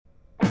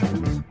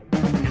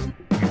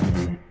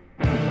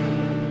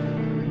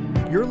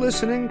You're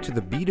listening to the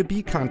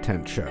B2B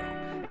Content Show,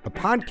 a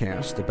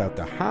podcast about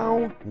the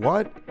how,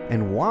 what,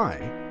 and why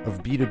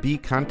of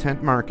B2B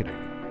content marketing.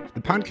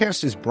 The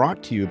podcast is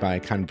brought to you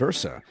by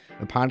Conversa,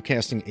 a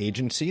podcasting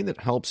agency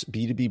that helps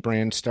B2B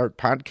brands start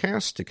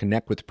podcasts to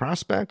connect with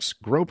prospects,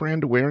 grow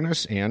brand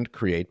awareness, and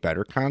create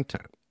better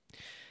content.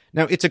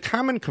 Now, it's a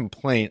common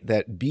complaint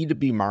that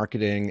B2B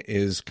marketing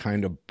is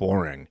kind of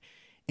boring,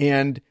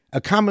 and a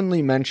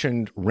commonly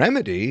mentioned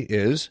remedy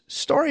is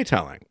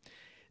storytelling.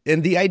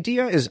 And the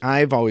idea, as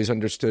I've always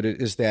understood it,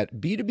 is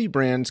that B2B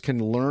brands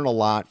can learn a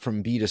lot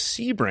from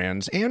B2C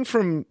brands and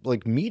from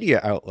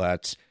media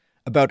outlets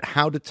about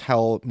how to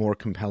tell more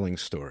compelling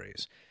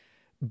stories.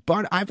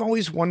 But I've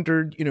always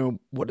wondered,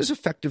 what does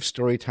effective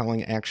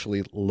storytelling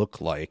actually look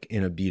like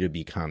in a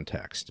B2B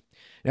context?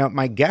 Now,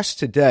 my guest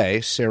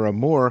today, Sarah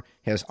Moore,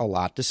 has a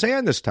lot to say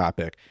on this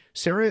topic.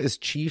 Sarah is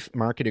Chief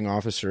Marketing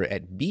Officer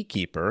at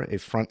Beekeeper, a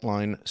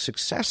frontline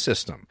success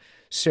system.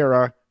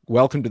 Sarah,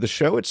 welcome to the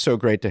show. It's so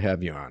great to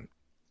have you on.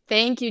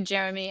 Thank you,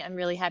 Jeremy. I'm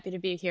really happy to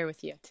be here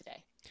with you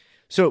today.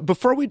 So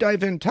before we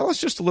dive in, tell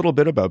us just a little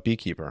bit about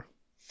Beekeeper.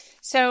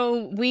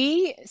 So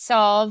we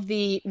solve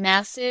the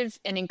massive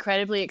and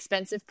incredibly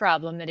expensive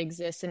problem that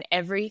exists in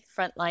every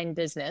frontline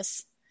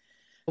business,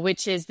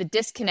 which is the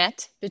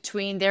disconnect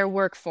between their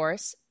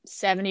workforce,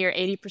 70 or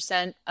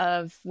 80%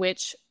 of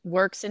which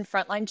works in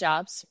frontline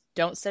jobs,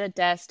 don't sit at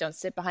desks, don't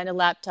sit behind a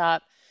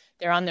laptop.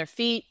 They're on their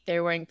feet,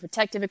 they're wearing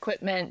protective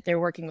equipment, they're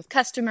working with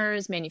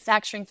customers,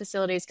 manufacturing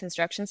facilities,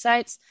 construction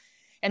sites.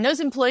 And those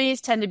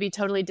employees tend to be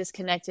totally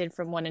disconnected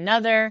from one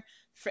another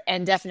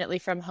and definitely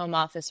from home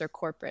office or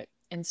corporate.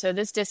 And so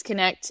this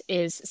disconnect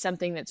is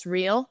something that's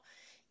real.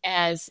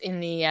 As in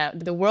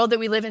the world that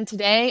we live in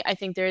today, I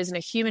think there isn't a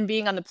human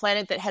being on the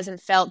planet that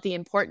hasn't felt the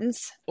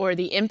importance or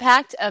the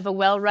impact of a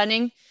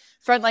well-running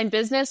frontline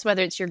business,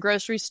 whether it's your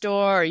grocery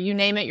store or you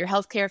name it, your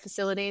healthcare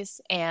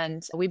facilities.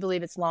 And we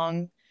believe it's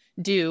long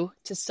due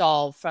to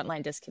solve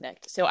frontline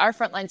disconnect. So our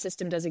frontline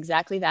system does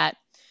exactly that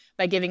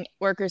by giving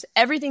workers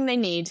everything they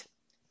need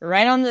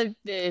right on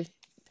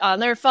on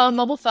their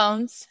mobile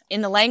phones,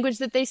 in the language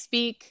that they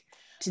speak,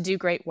 to do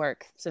great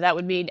work. So that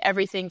would mean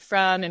everything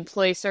from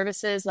employee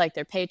services like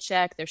their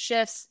paycheck, their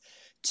shifts,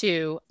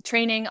 to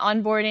training,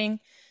 onboarding,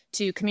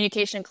 to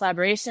communication and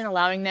collaboration,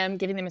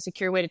 giving them a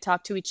secure way to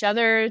talk to each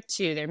other,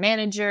 to their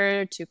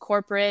manager, to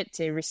corporate,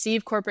 to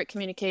receive corporate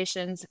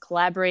communications,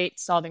 collaborate,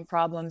 solving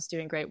problems,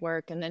 doing great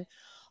work. And then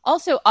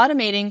also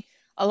automating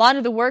a lot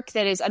of the work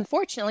that is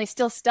unfortunately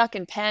still stuck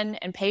in pen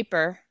and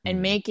paper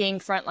and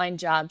making frontline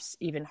jobs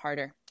even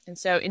harder. And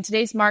so in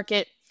today's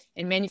market,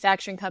 in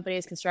manufacturing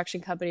companies,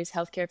 construction companies,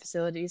 healthcare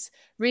facilities,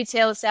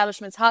 retail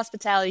establishments,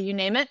 hospitality, you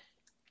name it,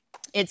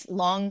 it's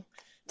long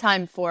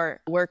time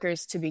for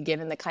workers to be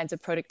given the kinds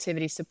of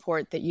productivity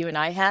support that you and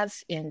I have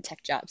in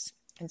tech jobs.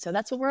 And so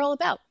that's what we're all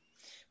about.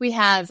 We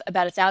have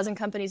about 1,000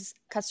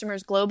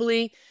 customers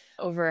globally.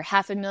 Over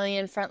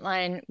 500,000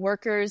 frontline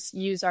workers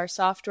use our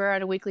software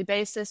on a weekly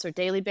basis or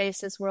daily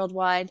basis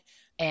worldwide.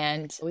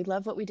 And we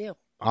love what we do.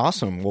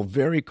 Awesome. Well,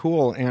 very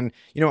cool. And,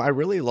 I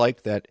really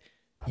like that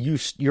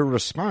your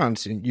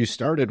response, you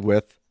started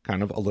with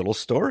kind of a little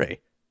story,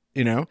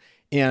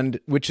 and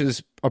which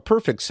is a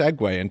perfect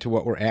segue into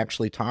what we're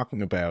actually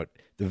talking about,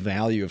 the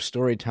value of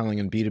storytelling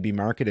in B2B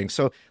marketing.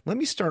 So let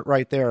me start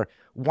right there.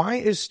 Why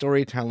is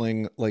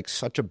storytelling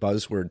such a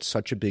buzzword,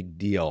 such a big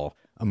deal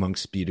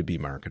amongst B2B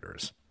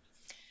marketers?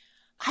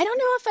 I don't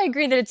know if I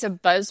agree that it's a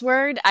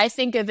buzzword. I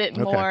think of it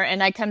more,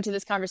 and I come to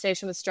this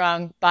conversation with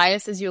strong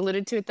bias, as you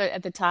alluded to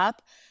at the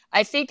top.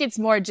 I think it's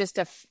more just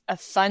a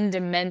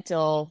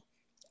fundamental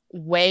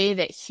way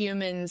that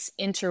humans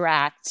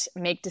interact,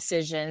 make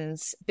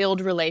decisions, build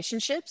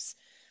relationships,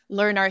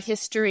 learn our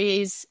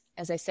histories,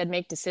 as I said,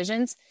 make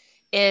decisions,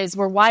 is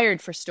we're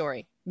wired for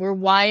story. We're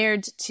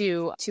wired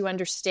to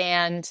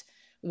understand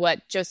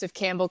what Joseph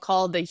Campbell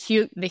called the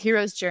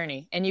hero's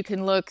journey. And you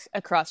can look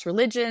across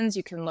religions,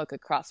 you can look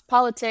across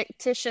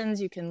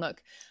politicians, you can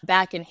look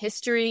back in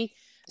history.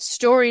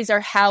 Stories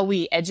are how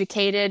we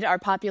educated our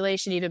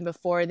population even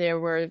before there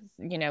were,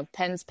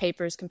 pens,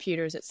 papers,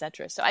 computers,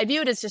 etc. So I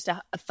view it as just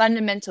a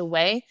fundamental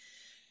way.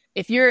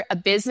 If you're a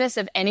business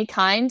of any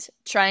kind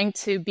trying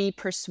to be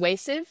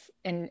persuasive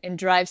and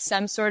drive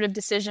some sort of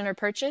decision or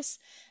purchase,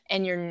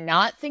 and you're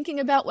not thinking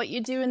about what you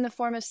do in the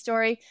form of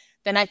story,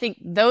 then I think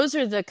those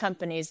are the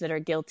companies that are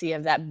guilty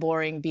of that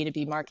boring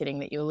B2B marketing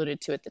that you alluded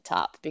to at the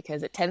top,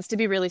 because it tends to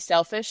be really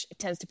selfish. It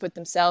tends to put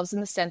themselves in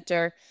the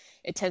center.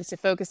 It tends to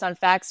focus on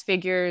facts,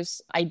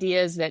 figures,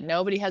 ideas that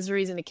nobody has a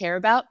reason to care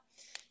about.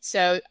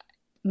 So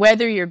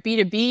whether you're a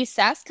B2B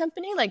SaaS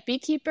company like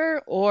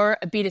Beekeeper or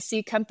a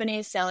B2C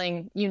company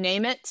selling, you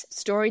name it,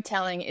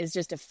 storytelling is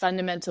just a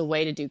fundamental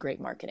way to do great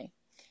marketing.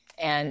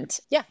 And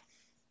yeah.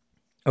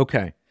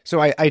 Okay. So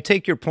I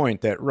take your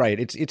point that, right,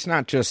 it's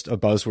not just a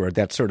buzzword.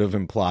 That sort of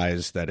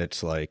implies that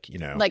it's like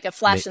a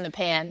flash in the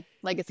pan,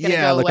 like it's going to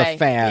go away. Yeah, like a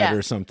fad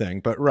or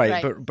something. But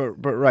right. But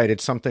right,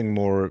 it's something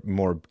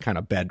more kind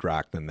of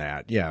bedrock than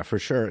that. Yeah, for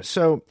sure.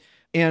 So,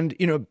 and,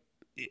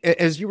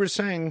 as you were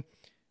saying,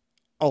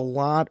 a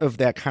lot of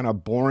that kind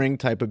of boring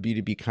type of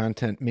B2B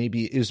content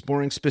maybe is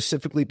boring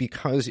specifically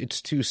because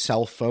it's too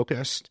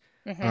self-focused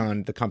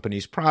on the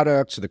company's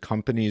products or the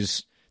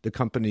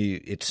company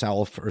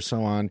itself or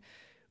so on,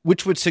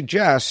 which would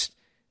suggest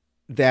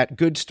that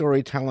good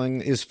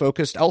storytelling is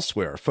focused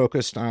elsewhere,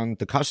 focused on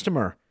the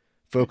customer,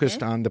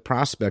 focused on the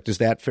prospect. Is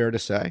that fair to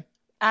say?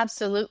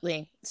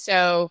 Absolutely.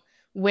 So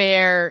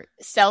where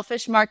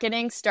selfish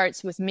marketing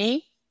starts with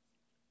me,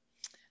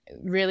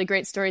 really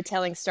great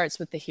storytelling starts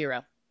with the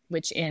hero,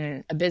 which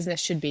in a business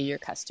should be your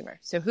customer.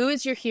 So who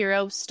is your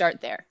hero?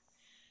 Start there.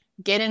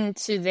 Get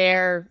into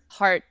their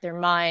heart, their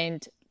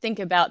mind, think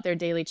about their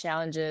daily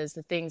challenges,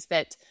 the things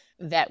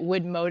that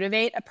would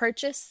motivate a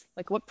purchase.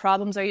 Like, what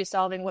problems are you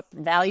solving? What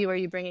value are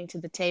you bringing to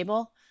the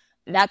table?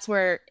 That's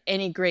where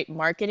any great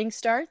marketing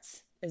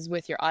starts, is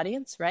with your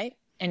audience, right?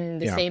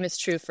 And the same is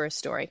true for a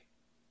story.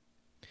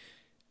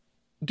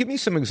 Give me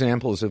some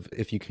examples of,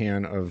 if you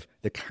can, of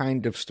the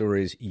kind of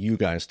stories you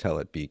guys tell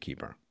at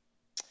Beekeeper.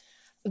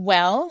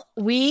 Well,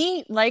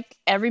 we, like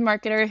every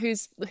marketer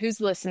who's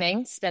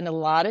listening, spend a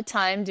lot of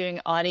time doing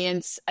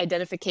audience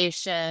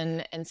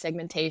identification and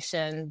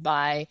segmentation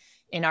by,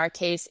 in our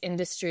case,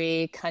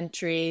 industry,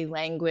 country,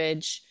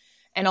 language,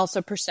 and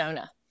also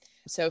persona.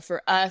 So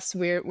for us,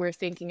 we're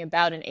thinking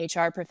about an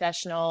HR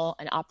professional,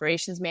 an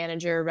operations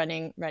manager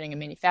running a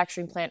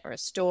manufacturing plant or a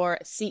store,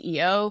 a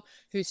CEO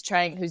who's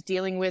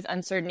dealing with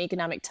uncertain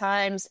economic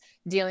times,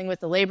 dealing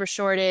with the labor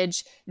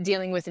shortage,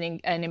 dealing with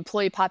an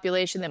employee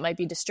population that might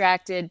be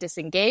distracted,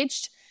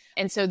 disengaged.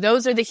 And so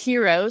those are the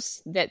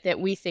heroes that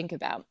we think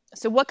about.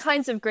 So what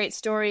kinds of great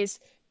stories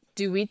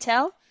do we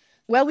tell?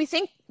 Well, we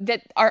think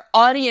that our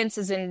audience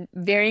is in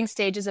varying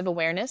stages of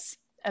awareness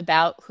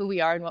about who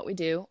we are and what we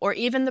do, or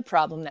even the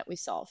problem that we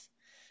solve.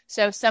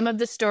 So some of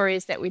the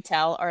stories that we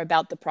tell are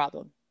about the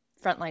problem,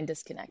 frontline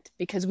disconnect,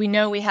 because we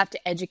know we have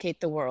to educate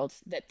the world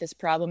that this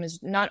problem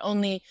is not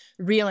only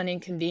real and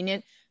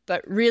inconvenient,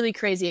 but really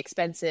crazy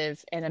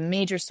expensive and a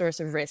major source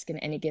of risk in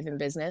any given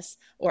business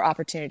or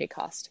opportunity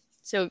cost.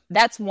 So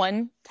that's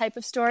one type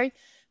of story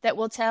that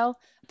we'll tell.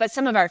 But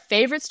some of our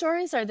favorite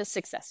stories are the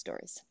success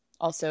stories.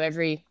 Also,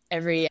 every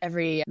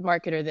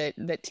marketer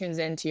that tunes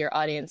into your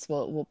audience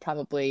will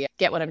probably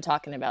get what I'm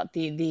talking about.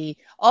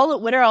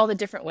 What are all the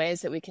different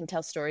ways that we can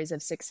tell stories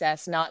of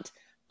success, not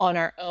on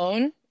our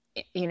own,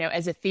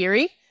 as a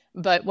theory,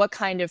 but what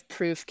kind of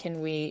proof can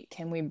we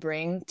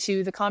bring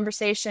to the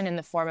conversation in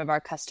the form of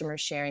our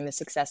customers sharing the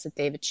success that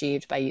they've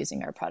achieved by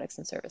using our products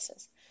and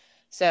services.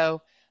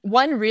 So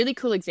one really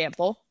cool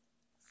example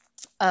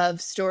of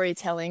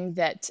storytelling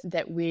that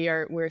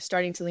we're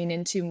starting to lean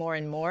into more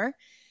and more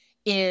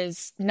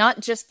is not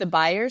just the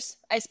buyers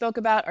I spoke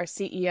about, our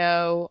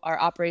CEO,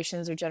 our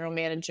operations or general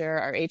manager,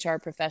 our HR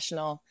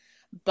professional,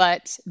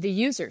 but the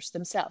users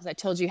themselves. I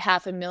told you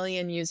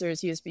 500,000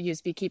 users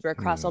use Beekeeper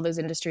across all those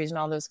industries and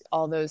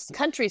all those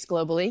countries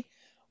globally.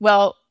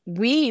 Well,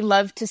 we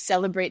love to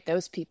celebrate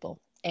those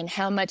people and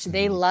how much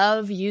they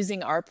love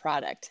using our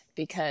product,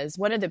 because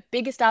one of the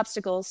biggest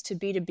obstacles to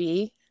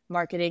B2B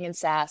marketing and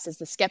SaaS is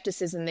the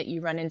skepticism that you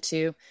run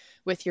into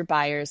with your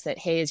buyers that,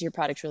 hey, is your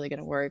product really going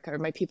to work? Or are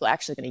my people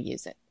actually going to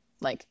use it?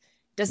 Like,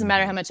 doesn't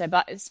matter how much I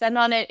spend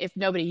on it. If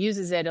nobody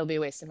uses it, it'll be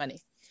a waste of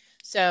money.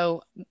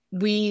 So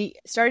we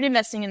started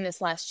investing in this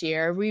last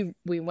year. We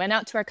went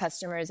out to our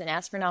customers and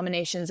asked for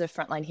nominations of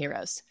frontline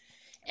heroes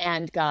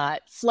and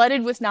got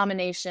flooded with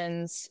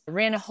nominations,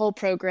 ran a whole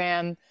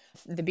program,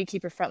 the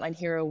Beekeeper Frontline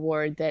Hero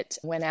Award that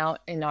went out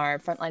in our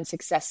Frontline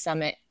Success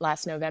Summit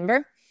last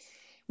November.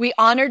 We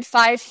honored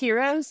 5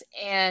 heroes,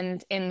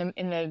 and in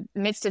the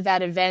midst of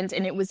that event,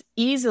 and it was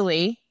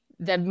easily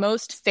the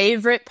most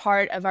favorite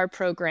part of our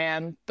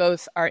program,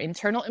 both our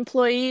internal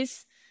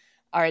employees,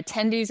 our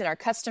attendees and our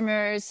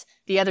customers,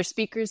 the other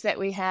speakers that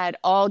we had,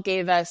 all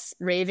gave us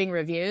raving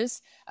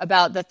reviews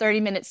about the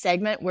 30-minute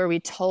segment where we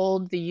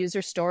told the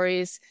user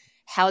stories,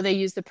 how they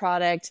use the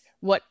product,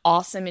 what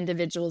awesome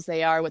individuals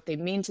they are, what they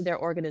mean to their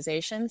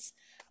organizations.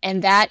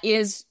 And that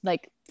is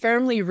like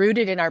firmly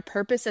rooted in our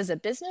purpose as a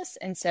business.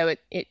 And so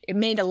it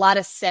made a lot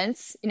of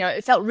sense.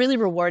 It felt really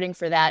rewarding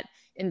for that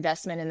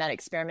investment and that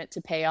experiment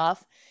to pay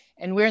off.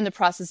 And we're in the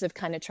process of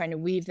kind of trying to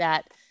weave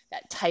that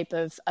type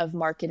of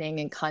marketing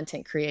and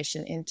content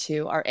creation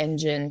into our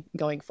engine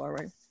going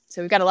forward.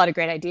 So we've got a lot of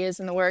great ideas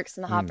in the works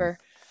in the hopper.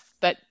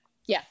 But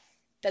yeah,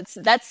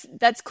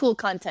 that's cool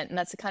content. And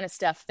that's the kind of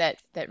stuff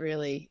that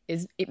really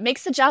it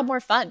makes the job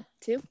more fun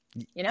too.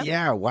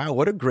 Yeah. Wow.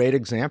 What a great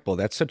example.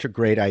 That's such a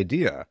great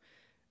idea.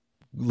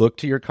 Look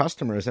to your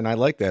customers. And I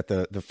like that.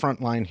 The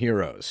frontline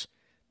heroes,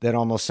 that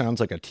almost sounds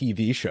like a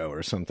TV show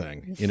or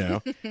something,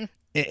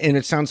 and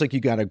it sounds like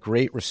you got a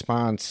great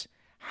response.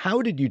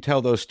 How did you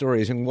tell those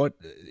stories, and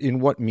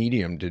what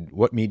medium did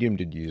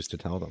you use to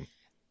tell them?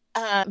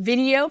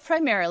 Video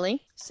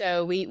primarily.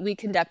 So we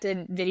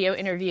conducted video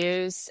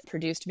interviews,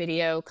 produced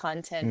video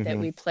content that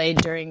we played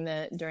during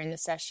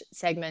the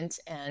segment,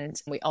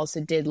 and we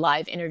also did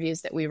live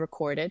interviews that we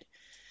recorded.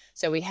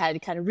 So we had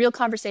kind of real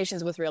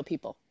conversations with real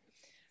people.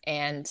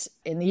 And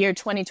in the year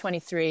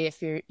 2023,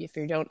 if you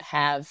don't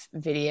have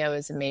video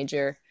as a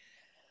major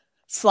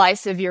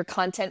slice of your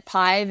content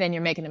pie, then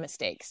you're making a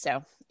mistake.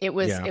 So it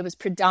was Yeah.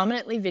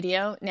 predominantly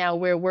video. Now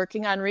we're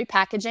working on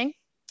repackaging,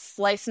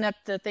 slicing up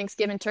the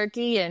Thanksgiving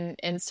turkey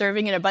and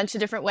serving it a bunch of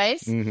different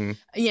ways, Mm-hmm.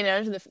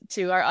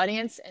 to our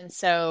audience. And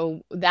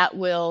so that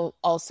will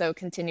also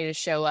continue to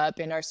show up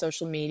in our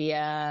social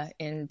media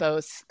in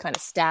both kind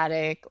of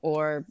static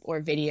or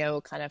video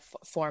kind of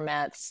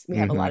formats. We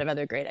have a lot of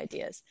other great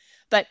ideas,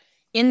 but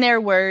in their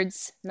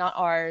words, not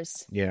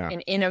ours. Yeah.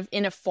 And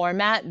in a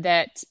format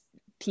that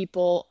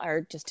people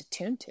are just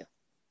attuned to,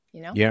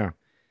 Yeah.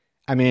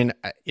 I mean,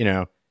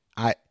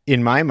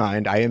 in my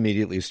mind, I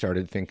immediately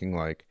started thinking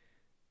like,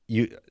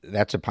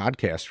 that's a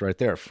podcast right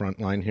there,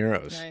 Frontline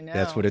Heroes. I know.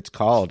 That's what it's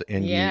called.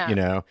 And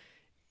Yeah.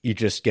 you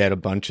just get a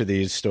bunch of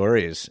these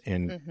stories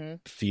and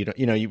feed,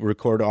 you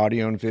record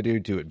audio and video,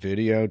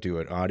 do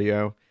it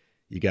audio.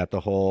 You got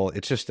the whole,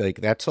 it's just like,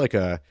 that's like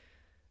a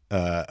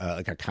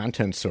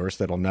content source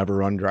that'll never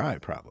run dry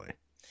probably.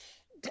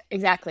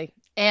 Exactly.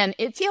 And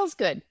it feels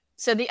good.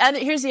 So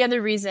here's the other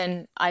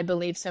reason I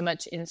believe so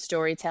much in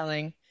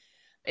storytelling.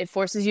 It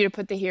forces you to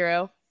put the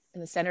hero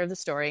in the center of the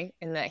story,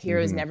 and that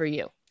hero is never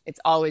you. It's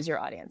always your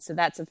audience. So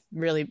that's a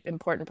really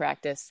important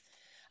practice.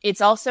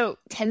 It's also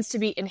tends to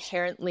be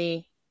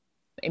inherently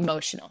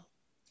emotional,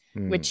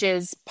 which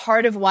is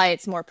part of why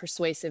it's more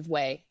persuasive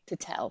way to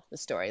tell the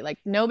story. Like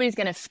nobody's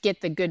going to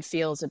get the good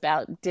feels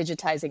about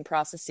digitizing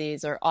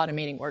processes or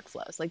automating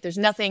workflows. Like there's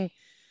nothing,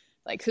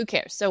 like who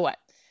cares? So what?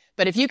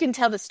 But if you can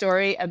tell the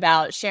story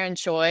about Sharon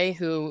Choi,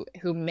 who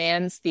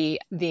mans the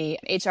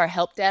HR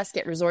help desk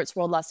at Resorts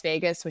World Las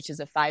Vegas, which is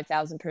a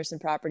 5,000 person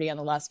property on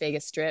the Las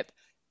Vegas Strip,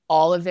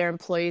 all of their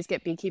employees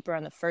get Beekeeper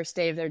on the first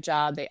day of their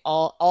job. They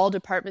all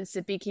departments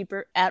at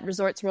Beekeeper at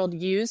Resorts World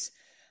use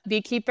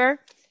Beekeeper.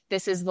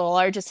 This is the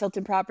largest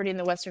Hilton property in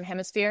the Western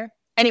Hemisphere.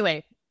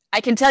 Anyway,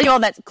 I can tell you all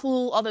that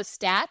cool, all those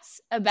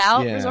stats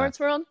about Resorts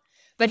World,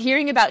 but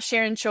hearing about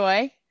Sharon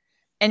Choi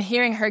and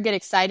hearing her get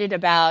excited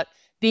about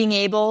being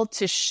able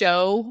to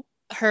show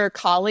her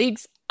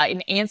colleagues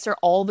and answer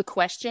all the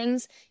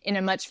questions in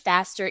a much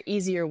faster,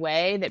 easier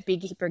way that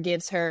Beekeeper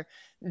gives her,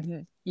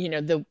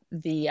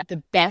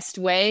 the best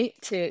way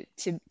to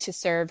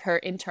serve her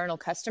internal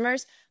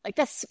customers. Like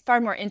that's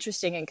far more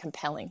interesting and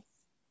compelling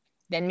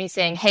than me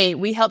saying, hey,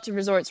 we helped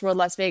Resorts World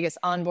Las Vegas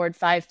onboard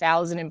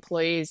 5,000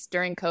 employees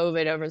during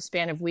COVID over the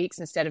span of weeks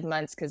instead of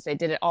months because they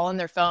did it all on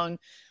their phone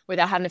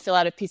without having to fill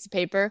out a piece of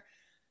paper.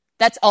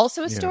 That's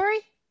also a story.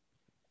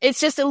 It's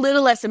just a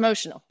little less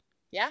emotional.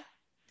 Yeah.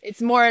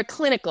 It's more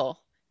clinical.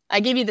 I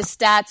give you the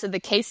stats of the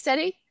case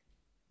study,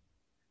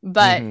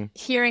 but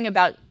hearing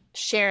about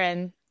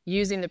Sharon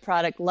using the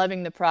product,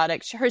 loving the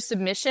product, her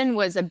submission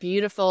was a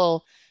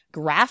beautiful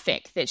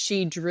graphic that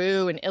she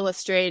drew and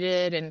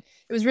illustrated. And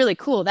it was really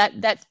cool.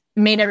 That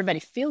made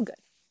everybody feel good.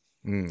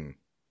 And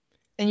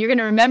you're going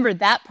to remember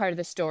that part of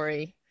the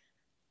story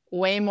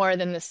way more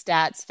than the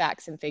stats,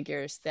 facts, and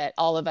figures that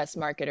all of us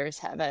marketers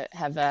have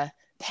a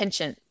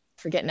penchant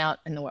for getting out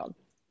in the world.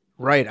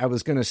 Right. I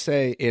was going to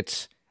say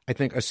I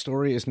think a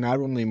story is not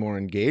only more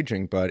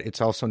engaging, but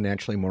it's also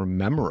naturally more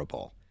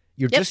memorable.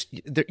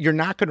 You're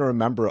not going to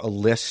remember a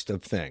list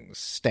of things,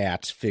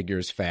 stats,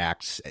 figures,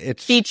 facts.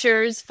 It's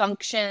features,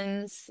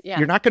 functions. Yeah.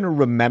 You're not going to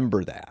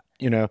remember that,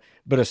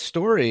 but a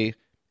story,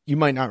 you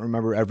might not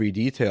remember every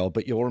detail,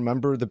 but you'll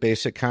remember the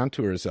basic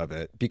contours of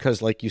it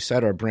because like you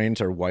said, our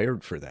brains are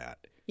wired for that.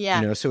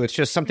 Yeah. So it's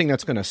just something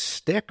that's going to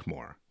stick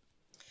more.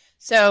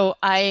 So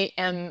I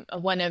am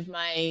one of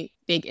my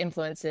big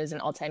influences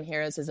and all-time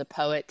heroes is a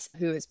poet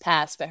who has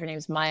passed, but her name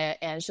is Maya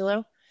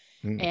Angelou.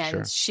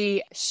 And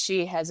she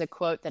has a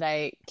quote that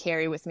I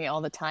carry with me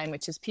all the time,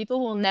 which is people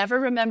will never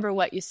remember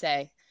what you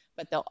say,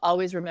 but they'll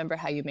always remember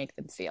how you make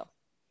them feel.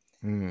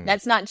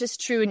 That's not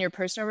just true in your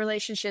personal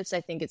relationships.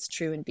 I think it's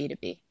true in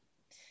B2B.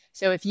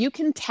 So if you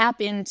can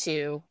tap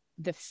into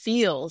the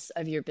feels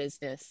of your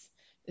business,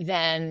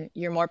 then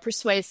you're more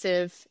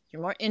persuasive,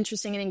 you're more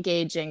interesting and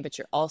engaging, but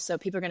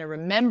people are going to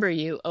remember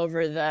you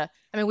over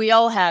we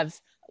all have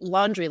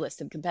laundry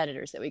list of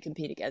competitors that we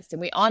compete against. And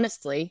we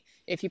honestly,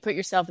 if you put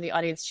yourself in the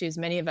audience shoes,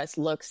 many of us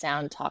look,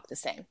 sound, talk the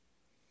same.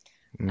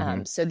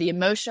 So the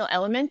emotional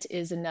element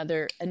is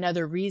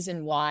another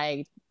reason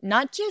why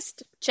not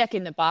just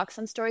checking the box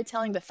on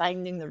storytelling, but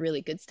finding the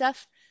really good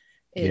stuff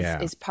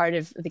is part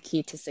of the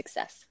key to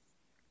success.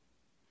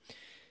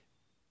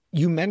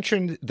 You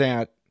mentioned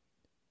that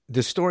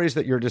the stories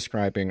that you're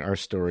describing are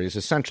stories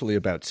essentially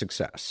about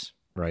success,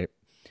 right?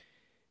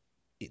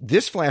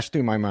 This flashed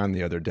through my mind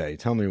the other day.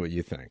 Tell me what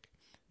you think.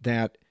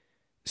 That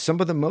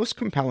some of the most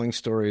compelling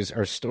stories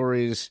are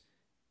stories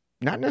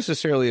not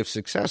necessarily of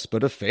success,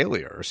 but of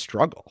failure or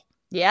struggle.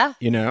 Yeah.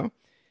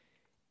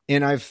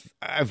 And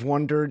I've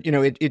wondered,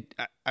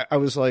 I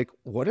was like,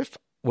 what if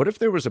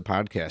there was a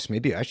podcast?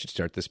 Maybe I should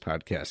start this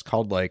podcast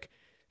called like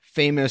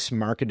Famous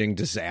Marketing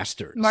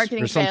Disasters.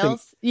 Marketing or something.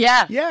 fails.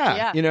 Yeah.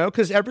 Yeah.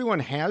 Because everyone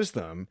has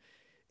them.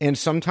 And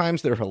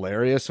sometimes they're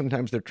hilarious.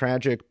 Sometimes they're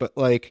tragic. But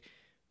like,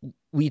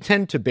 we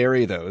tend to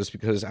bury those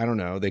because, I don't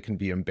know, they can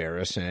be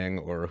embarrassing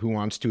or who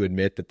wants to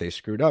admit that they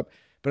screwed up.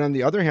 But on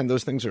the other hand,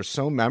 those things are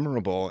so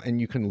memorable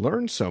and you can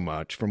learn so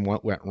much from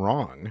what went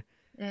wrong,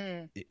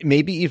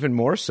 maybe even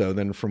more so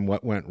than from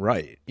what went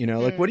right.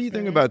 Like, what do you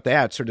think about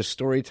that sort of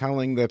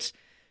storytelling that's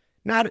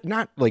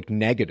not like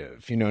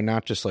negative,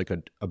 not just like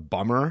a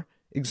bummer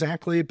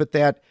exactly, but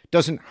that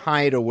doesn't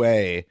hide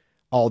away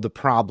all the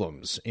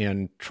problems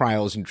and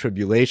trials and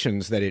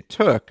tribulations that it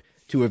took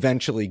to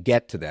eventually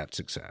get to that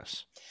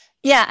success?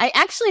 Yeah, I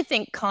actually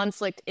think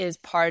conflict is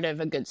part of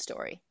a good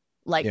story.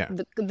 Like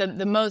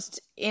the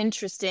most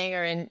interesting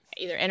or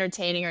either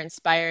entertaining or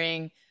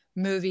inspiring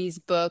movies,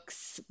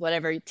 books,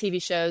 whatever,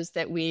 TV shows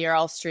that we are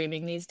all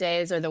streaming these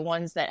days are the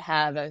ones that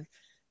have a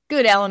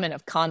good element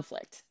of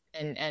conflict.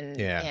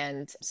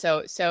 And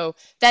so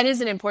that is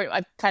an important,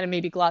 I've kind of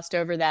maybe glossed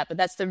over that, but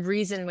that's the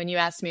reason when you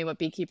ask me what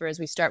Beekeeper is,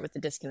 we start with the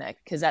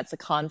disconnect, because that's a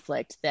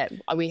conflict that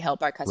we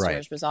help our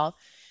customers resolve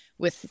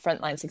with the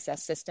Frontline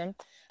Success System.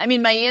 I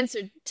mean, my answer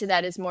to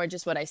that is more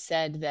just what I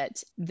said,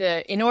 that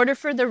in order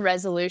for the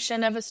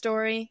resolution of a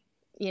story,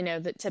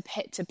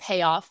 to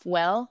pay off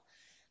well,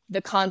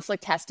 the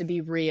conflict has to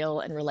be real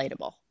and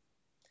relatable.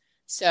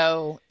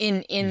 So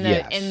in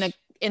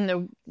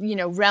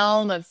the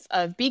realm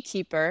of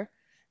Beekeeper,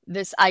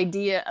 this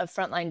idea of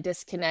frontline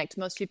disconnect,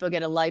 most people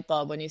get a light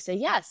bulb when you say,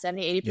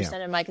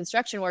 70-80% of my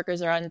construction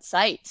workers are on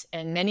site,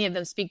 and many of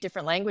them speak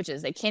different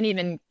languages. They can't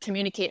even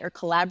communicate or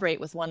collaborate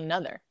with one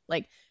another.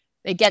 Like,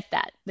 they get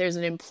that. There's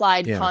an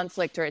implied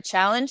conflict or a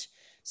challenge.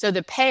 So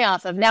the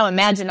payoff of, now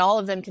imagine all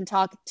of them can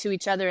talk to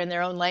each other in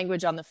their own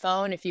language on the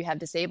phone. If you have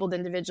disabled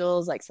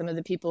individuals, like some of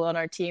the people on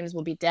our teams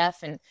will be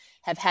deaf and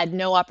have had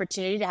no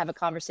opportunity to have a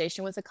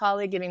conversation with a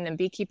colleague, giving them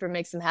Beekeeper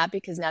makes them happy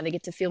because now they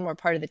get to feel more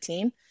part of the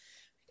team.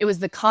 It was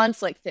the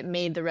conflict that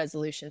made the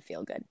resolution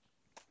feel good.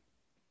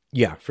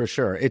 Yeah, for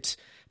sure. I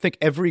think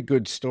every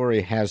good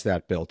story has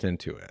that built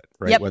into it,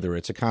 right? Yep. Whether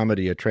it's a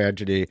comedy, a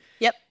tragedy.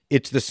 Yep.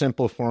 It's the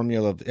simple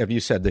formula of, as you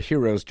said, the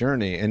hero's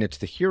journey. And it's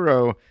the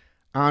hero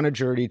on a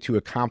journey to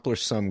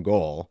accomplish some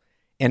goal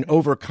and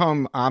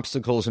overcome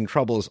obstacles and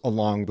troubles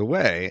along the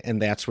way. And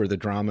that's where the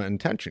drama and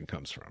tension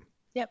comes from.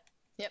 Yep.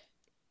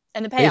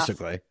 And the payoff.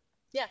 Basically.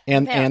 Yeah.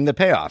 And the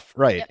payoff,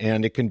 right. Yep.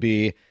 And it can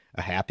be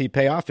a happy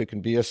payoff. It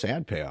can be a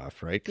sad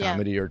payoff, right?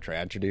 Comedy or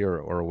tragedy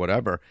or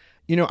whatever.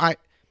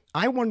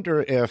 I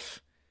wonder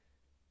if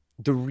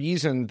the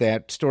reason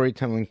that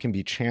storytelling can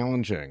be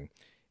challenging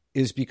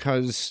is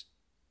because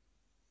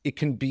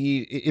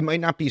it might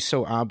not be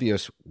so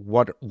obvious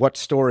what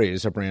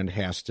stories a brand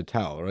has to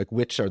tell, or like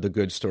which are the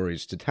good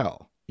stories to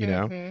tell,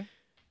 know?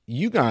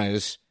 You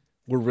guys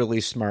were really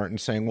smart in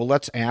saying, well,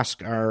 let's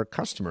ask our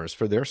customers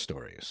for their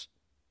stories,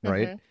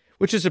 right?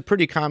 Which is a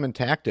pretty common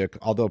tactic,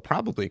 although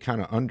probably kind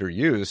of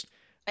underused.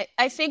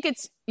 I think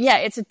it's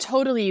a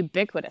totally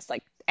ubiquitous.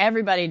 Like,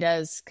 everybody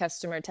does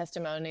customer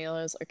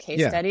testimonials or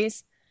case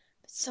studies.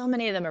 But so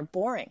many of them are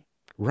boring.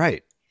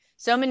 Right.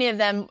 So many of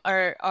them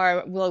are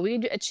well, we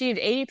achieved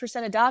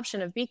 80%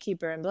 adoption of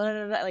Beekeeper and blah,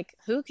 blah, blah. Like,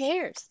 who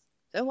cares?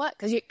 So what?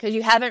 Because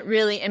you haven't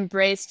really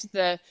embraced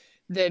the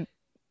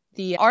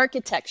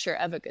architecture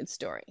of a good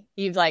story.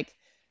 You've like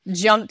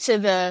jumped to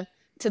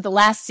the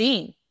last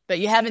scene, but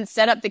you haven't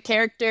set up the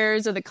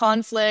characters or the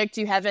conflict.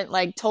 You haven't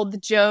like told the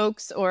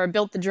jokes or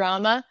built the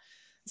drama.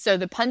 So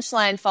the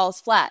punchline falls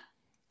flat.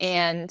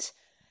 And,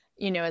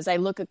 as I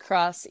look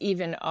across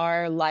even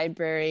our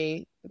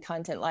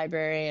content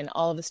library and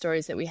all of the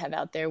stories that we have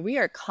out there, we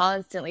are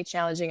constantly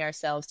challenging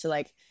ourselves to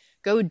like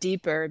go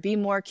deeper, be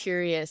more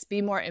curious,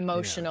 be more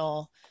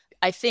emotional.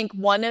 I think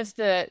one of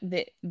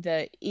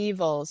the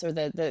evils or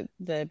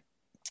the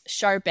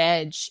sharp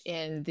edge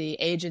in the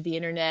age of the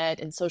internet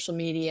and social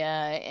media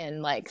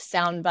and like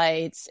sound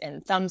bites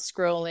and thumb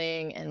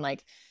scrolling and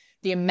like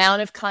the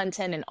amount of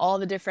content and all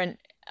the different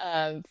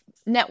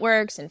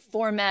networks and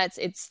formats,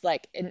 it's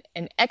like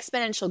an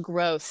exponential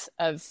growth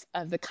of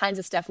the kinds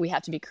of stuff we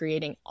have to be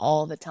creating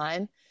all the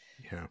time.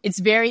 Yeah. It's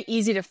very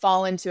easy to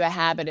fall into a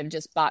habit of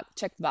just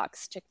check the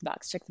box,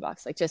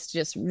 like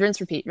just rinse,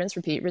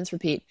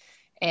 repeat.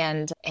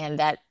 And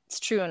that's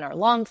true in our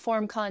long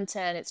form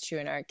content. It's true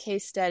in our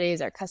case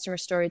studies, our customer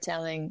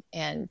storytelling.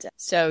 And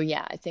so,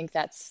 I think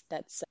that's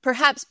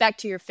perhaps back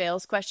to your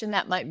fails question.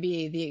 That might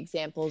be the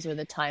examples or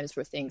the times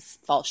where things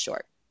fall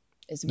short.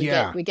 Is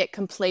we get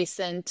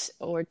complacent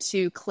or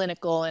too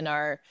clinical in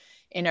our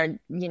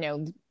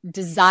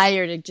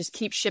desire to just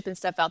keep shipping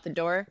stuff out the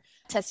door,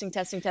 testing,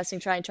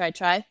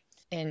 try,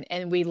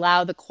 and we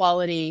allow the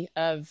quality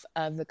of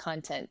the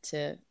content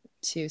to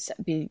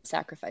be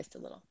sacrificed a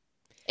little.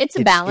 It's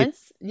a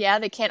balance.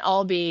 They can't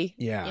all be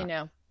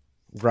the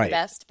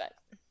best, but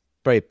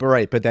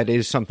right. But that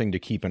is something to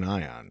keep an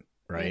eye on,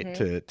 right?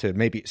 To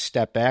maybe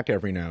step back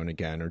every now and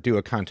again or do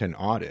a content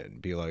audit and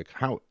be like,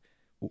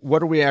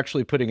 what are we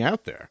actually putting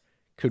out there?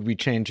 Could we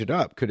change it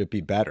up? Could it be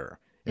better?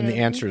 And the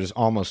answer is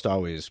almost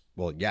always,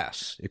 well,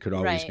 yes, it could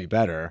always be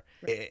better.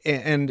 Right.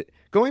 And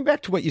going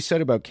back to what you said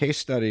about case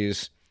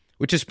studies,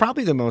 which is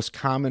probably the most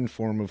common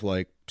form of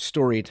like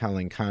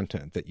storytelling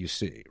content that you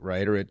see,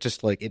 right? Or it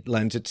just like it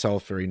lends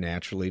itself very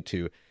naturally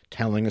to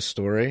telling a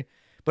story.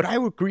 But I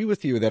would agree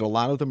with you that a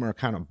lot of them are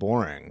kind of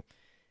boring.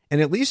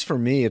 And at least for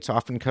me, it's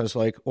often because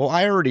like, well,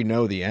 I already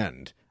know the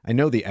end. I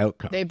know the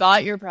outcome. They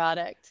bought your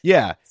product.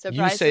 Yeah.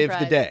 Surprise, you saved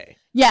surprise. the day.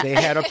 Yeah. They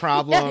had a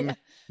problem. Yeah.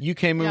 You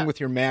came in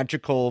with your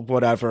magical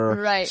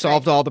whatever,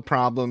 solved all the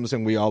problems,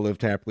 and we all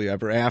lived happily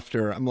ever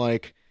after. I'm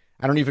like,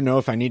 I don't even know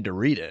if I need to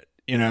read it.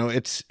 You know,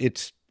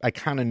 I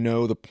kind of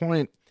know the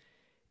point.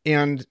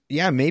 And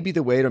yeah, maybe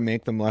the way to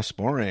make them less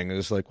boring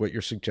is like what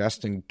you're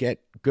suggesting,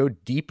 go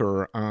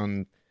deeper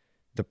on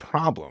the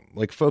problem,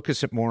 like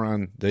focus it more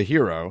on the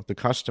hero, the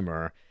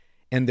customer,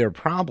 and their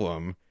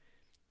problem.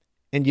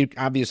 And you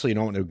obviously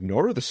don't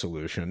ignore the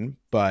solution,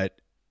 but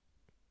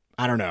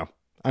I don't know.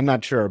 I'm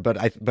not sure, but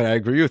I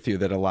agree with you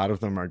that a lot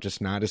of them are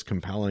just not as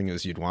compelling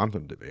as you'd want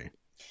them to be.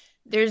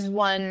 There's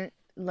one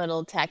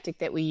little tactic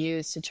that we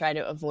use to try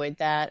to avoid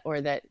that, or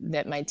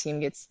that my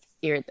team gets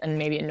and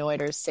maybe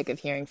annoyed or sick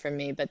of hearing from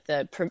me, but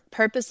the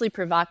purposely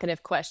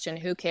provocative question,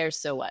 who cares,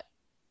 so what?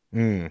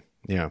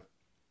 Yeah.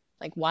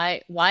 Like,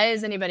 why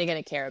is anybody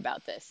going to care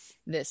about this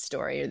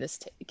story or this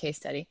case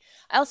study?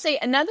 I'll say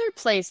another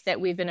place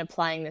that we've been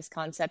applying this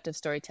concept of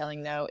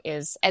storytelling, though,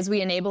 is as we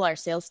enable our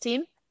sales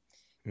team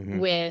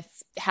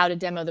with how to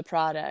demo the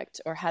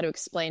product or how to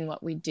explain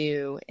what we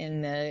do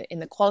in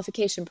the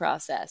qualification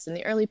process, in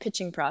the early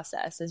pitching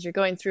process, as you're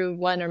going through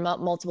one or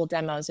multiple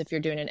demos, if you're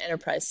doing an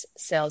enterprise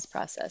sales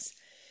process.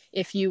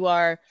 If you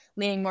are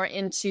leaning more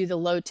into the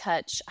low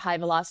touch, high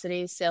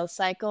velocity sales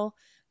cycle,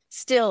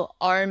 still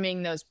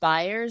arming those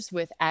buyers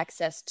with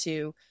access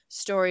to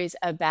stories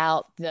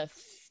about the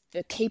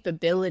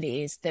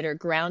capabilities that are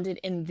grounded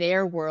in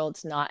their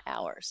worlds, not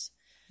ours.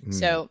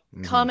 So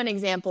common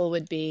example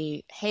would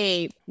be,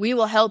 hey, we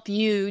will help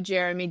you,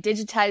 Jeremy,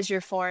 digitize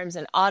your forms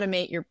and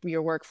automate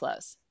your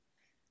workflows.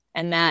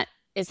 And that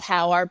is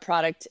how our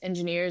product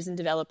engineers and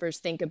developers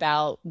think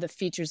about the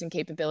features and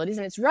capabilities.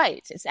 And it's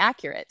right. It's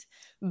accurate.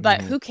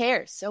 But who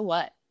cares? So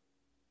what?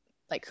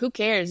 Like, who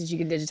cares if you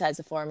can digitize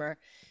a form?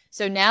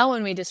 So now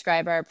when we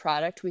describe our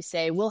product, we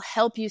say, we'll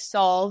help you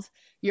solve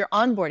your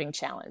onboarding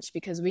challenge,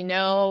 because we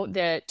know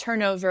the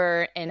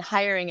turnover and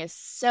hiring is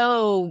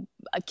so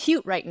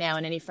acute right now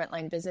in any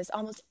frontline business.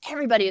 Almost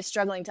everybody is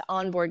struggling to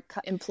onboard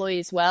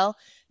employees well.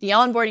 The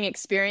onboarding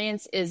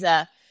experience is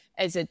a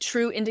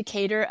true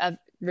indicator of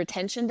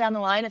retention down the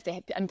line. If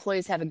the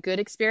employees have a good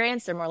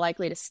experience, they're more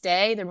likely to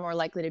stay. They're more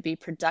likely to be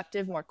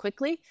productive more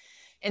quickly.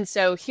 And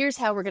so here's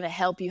how we're going to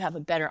help you have a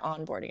better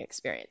onboarding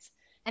experience.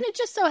 And it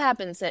just so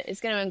happens that it's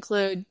going to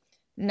include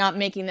not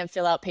making them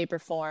fill out paper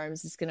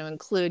forms. It's going to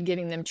include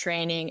giving them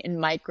training in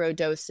micro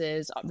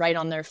doses right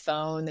on their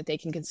phone that they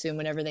can consume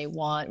whenever they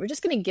want. We're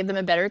just going to give them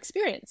a better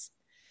experience.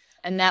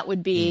 And that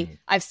would be,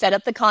 I've set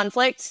up the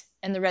conflict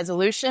and the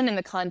resolution in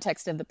the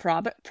context of the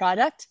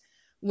product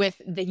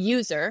with the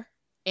user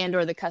and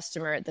or the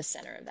customer at the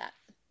center of that.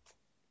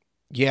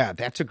 Yeah,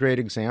 that's a great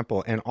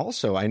example. And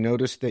also, I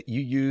noticed that you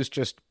use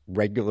just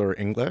regular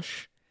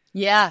English.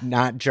 Yeah.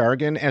 Not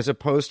jargon, as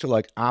opposed to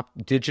like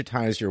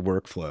digitize your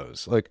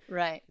workflows. Like,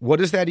 right. What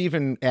does that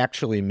even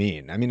actually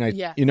mean? I mean,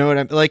 you know what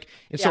I'm like?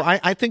 And so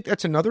I think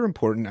that's another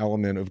important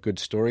element of good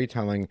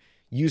storytelling,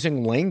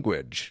 using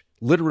language,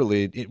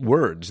 literally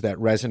words that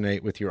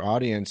resonate with your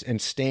audience, and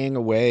staying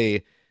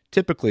away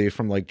typically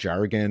from like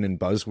jargon and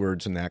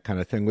buzzwords and that kind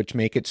of thing, which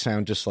make it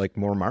sound just like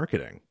more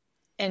marketing.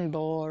 And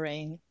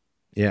boring.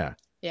 Yeah.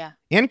 Yeah.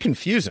 And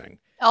confusing.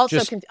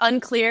 Also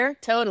unclear.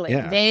 Totally.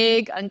 Yeah.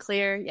 Vague,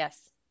 unclear. Yes.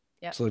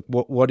 Yep. So like,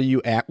 what do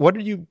you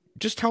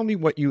just tell me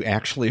what you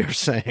actually are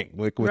saying,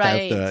 like without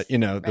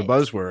the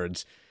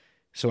buzzwords,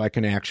 so I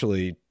can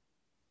actually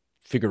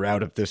figure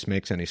out if this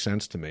makes any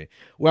sense to me.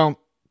 Well,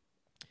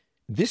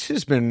 this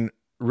has been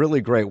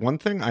really great. One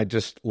thing I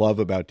just love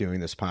about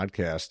doing this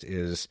podcast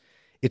is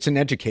it's an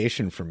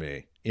education for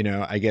me. You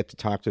know, I get to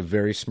talk to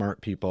very smart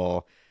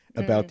people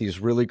about these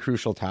really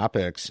crucial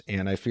topics,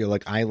 and I feel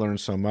like I learn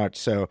so much.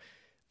 So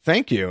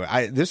thank you.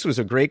 This was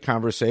a great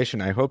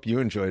conversation. I hope you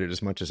enjoyed it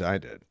as much as I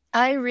did.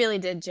 I really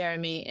did,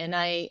 Jeremy. And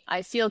I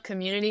feel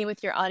community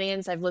with your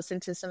audience. I've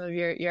listened to some of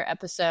your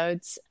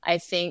episodes. I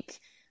think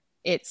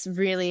it's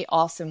really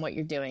awesome what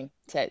you're doing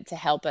to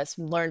help us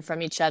learn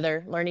from each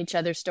other, learn each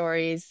other's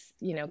stories,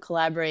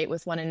 collaborate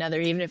with one another,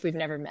 even if we've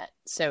never met.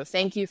 So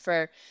thank you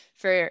for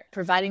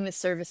providing this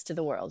service to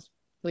the world.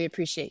 We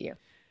appreciate you.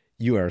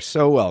 You are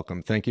so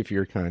welcome. Thank you for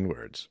your kind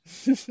words.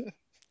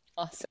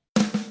 Awesome.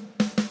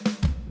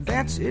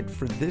 That's it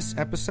for this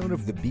episode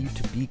of the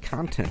B2B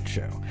Content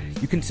Show.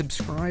 You can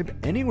subscribe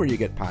anywhere you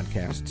get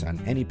podcasts on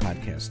any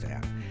podcast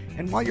app.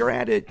 And while you're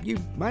at it, you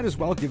might as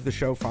well give the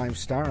show 5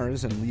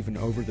 stars and leave an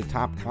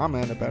over-the-top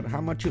comment about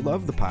how much you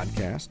love the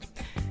podcast.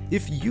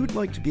 If you'd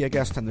like to be a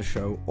guest on the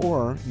show,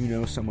 or you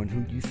know someone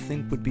who you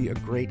think would be a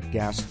great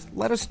guest,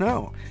 let us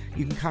know.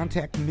 You can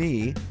contact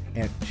me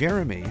at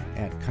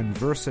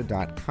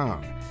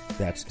jeremy@conversa.com.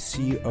 That's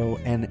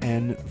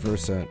CONN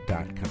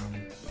Versa.com.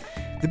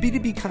 The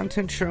B2B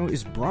Content Show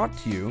is brought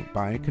to you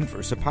by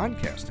Conversa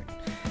Podcasting.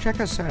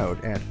 Check us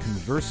out at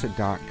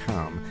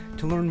conversa.com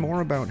to learn more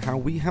about how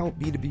we help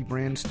B2B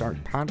brands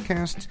start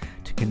podcasts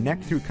to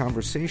connect through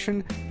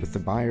conversation with the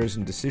buyers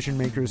and decision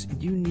makers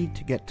you need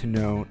to get to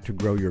know to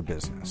grow your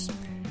business.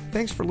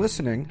 Thanks for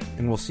listening,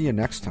 and we'll see you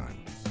next time.